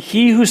may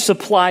he who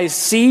supplies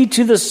seed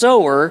to the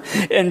sower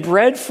and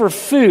bread for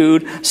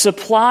food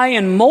supply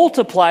and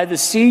multiply the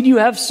seed you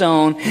have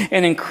sown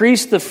and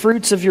increase the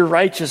fruits of your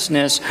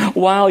righteousness,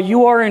 while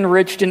you are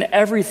enriched in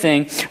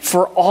everything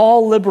for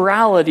all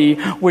liberality,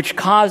 which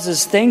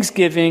causes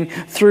thanksgiving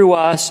through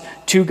us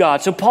to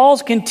God. So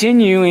Paul's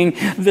continuing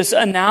this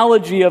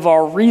analogy of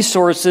our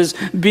resources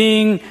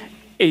being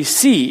a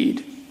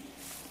seed.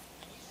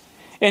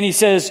 And he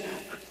says,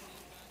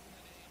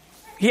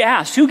 he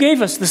asks, who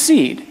gave us the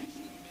seed?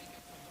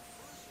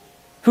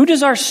 Who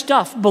does our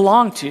stuff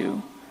belong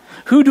to?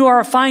 Who do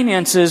our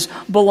finances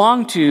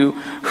belong to?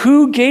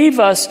 Who gave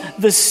us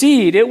the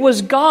seed? It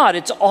was God.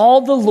 It's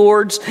all the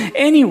Lord's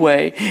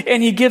anyway.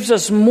 And he gives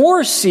us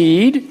more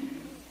seed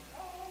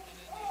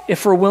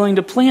if we're willing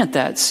to plant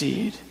that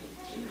seed.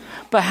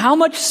 But how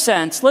much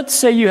sense, let's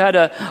say you had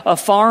a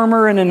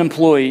farmer and an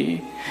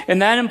employee,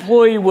 and that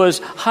employee was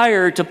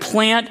hired to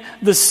plant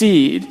the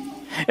seed.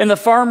 And the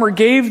farmer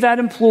gave that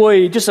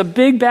employee just a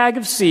big bag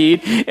of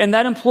seed, and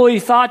that employee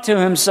thought to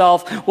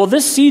himself, well,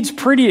 this seed's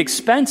pretty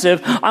expensive.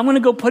 I'm going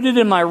to go put it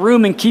in my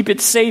room and keep it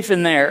safe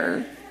in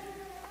there.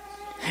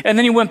 And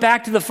then he went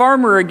back to the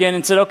farmer again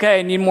and said, okay,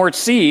 I need more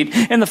seed.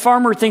 And the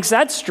farmer thinks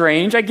that's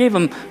strange. I gave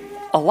him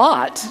a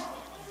lot.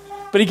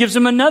 But he gives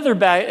him another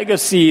bag of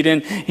seed,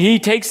 and he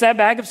takes that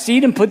bag of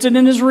seed and puts it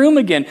in his room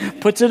again,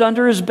 puts it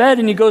under his bed,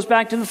 and he goes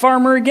back to the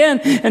farmer again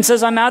and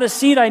says, I'm out of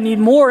seed, I need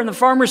more. And the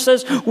farmer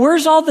says,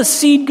 where's all the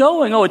seed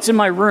going? Oh, it's in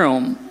my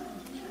room.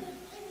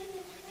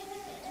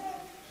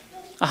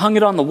 I hung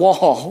it on the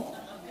wall.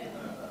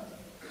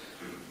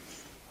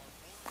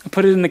 I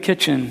put it in the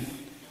kitchen.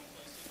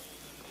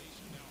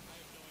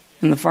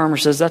 And the farmer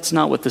says, that's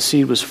not what the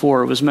seed was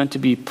for. It was meant to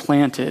be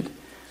planted.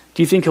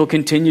 Do you think he'll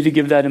continue to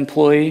give that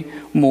employee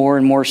more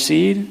and more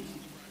seed?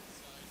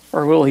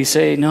 Or will he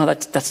say, no,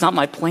 that's not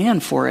my plan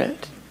for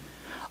it.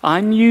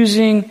 I'm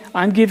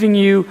giving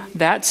you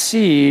that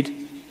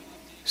seed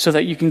so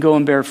that you can go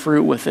and bear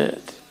fruit with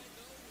it.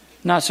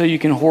 Not so you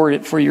can hoard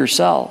it for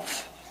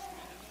yourself.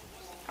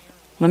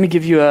 Let me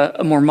give you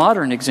a more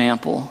modern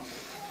example.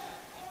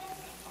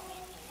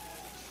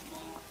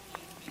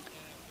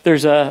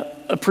 There's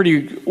a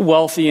pretty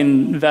wealthy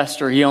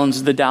investor. He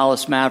owns the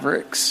Dallas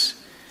Mavericks.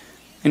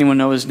 Anyone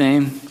know his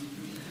name?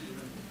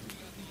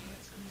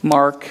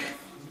 Mark.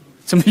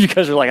 Some of you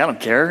guys are like, I don't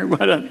care.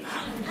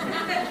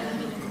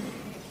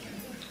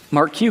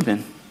 Mark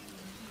Cuban.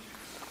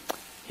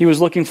 He was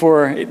looking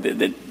for,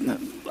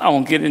 I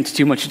won't get into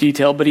too much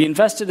detail, but he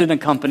invested in a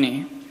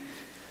company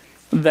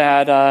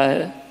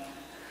that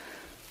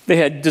they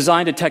had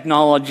designed a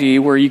technology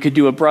where you could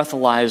do a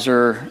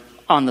breathalyzer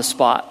on the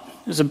spot.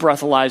 It was a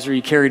breathalyzer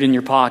you carried in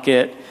your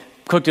pocket,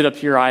 hooked it up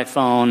to your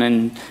iPhone,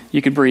 and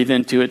you could breathe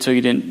into it so you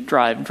didn't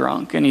drive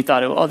drunk. And he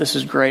thought, oh, this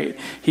is great.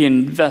 He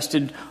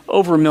invested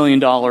over $1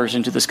 million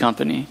into this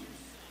company.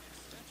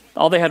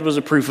 All they had was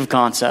a proof of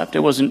concept. It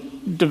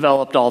wasn't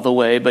developed all the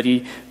way, but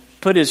he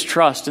put his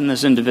trust in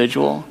this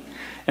individual.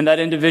 And that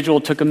individual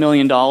took $1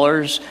 million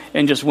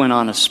and just went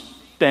on a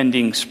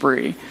spending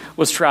spree.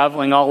 Was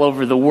traveling all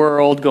over the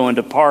world, going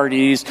to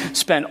parties,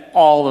 spent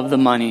all of the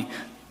money.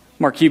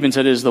 Mark Cuban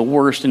said it is the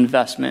worst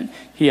investment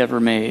he ever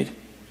made.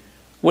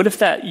 What if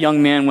that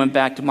young man went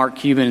back to Mark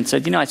Cuban and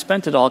said, I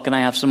spent it all, can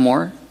I have some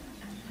more?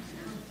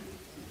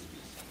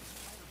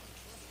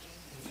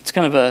 It's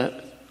kind of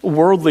a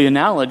worldly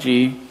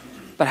analogy,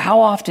 but how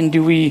often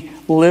do we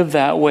live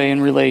that way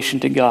in relation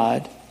to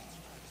God?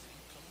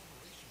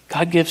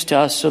 God gives to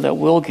us so that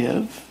we'll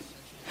give,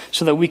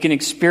 so that we can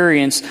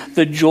experience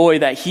the joy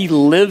that he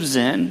lives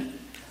in.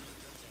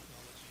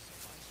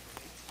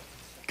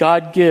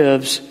 God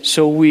gives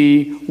so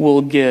we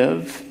will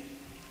give,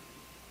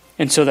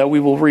 and so that we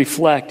will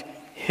reflect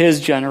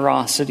his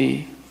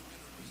generosity.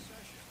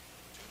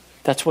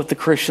 That's what the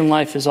Christian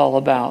life is all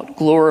about.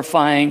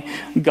 Glorifying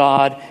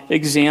God,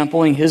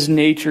 exempling his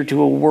nature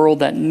to a world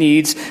that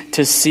needs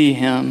to see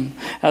him.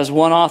 As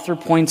one author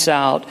points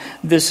out,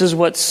 this is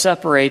what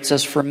separates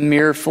us from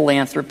mere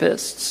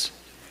philanthropists.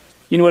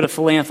 You know what a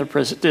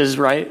philanthropist is,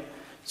 right?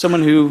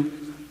 Someone who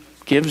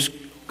gives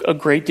a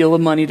great deal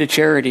of money to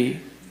charity.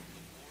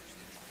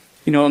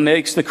 You know what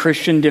makes the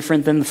Christian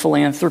different than the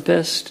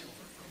philanthropist?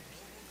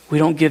 We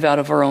don't give out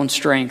of our own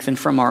strength and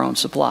from our own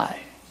supply.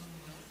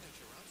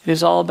 It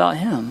is all about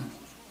Him.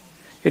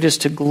 It is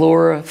to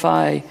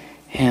glorify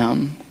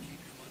Him.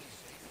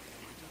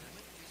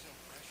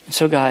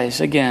 So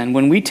guys, again,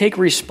 when we take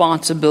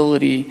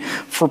responsibility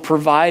for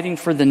providing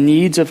for the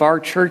needs of our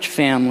church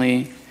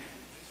family,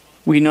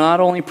 we not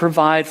only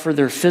provide for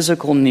their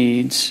physical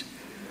needs,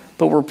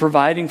 but we're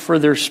providing for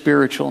their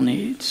spiritual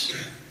needs.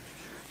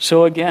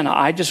 So again,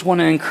 I just want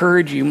to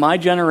encourage you, my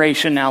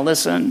generation, now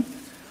listen,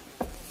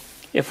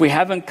 if we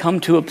haven't come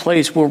to a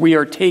place where we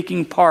are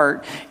taking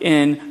part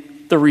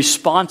in the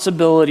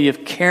responsibility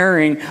of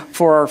caring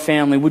for our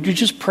family, would you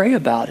just pray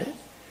about it?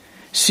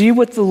 See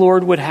what the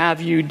Lord would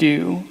have you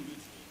do.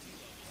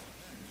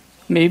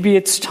 Maybe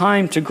it's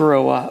time to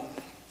grow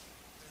up.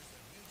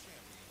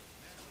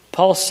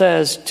 Paul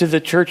says to the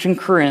church in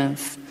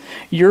Corinth,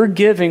 your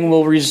giving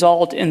will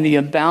result in the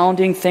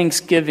abounding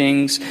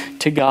thanksgivings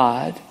to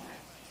God.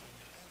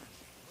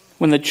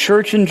 When the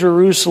church in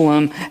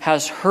Jerusalem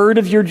has heard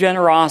of your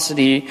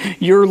generosity,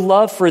 your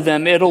love for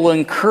them, it'll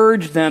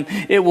encourage them,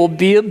 it will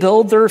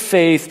build their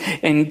faith,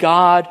 and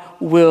God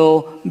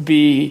will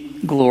be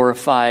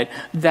glorified.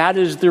 That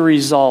is the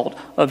result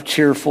of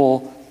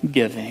cheerful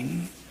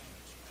giving.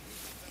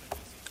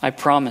 I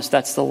promise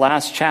that's the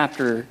last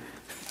chapter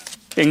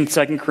in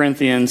 2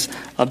 Corinthians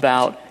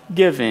about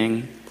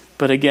giving.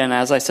 But again,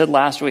 as I said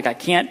last week, I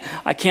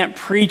can't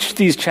preach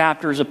these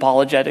chapters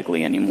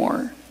apologetically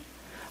anymore.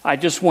 I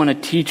just want to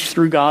teach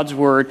through God's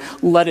word,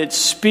 let it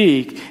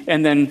speak,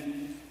 and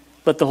then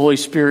let the Holy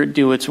Spirit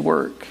do its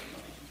work.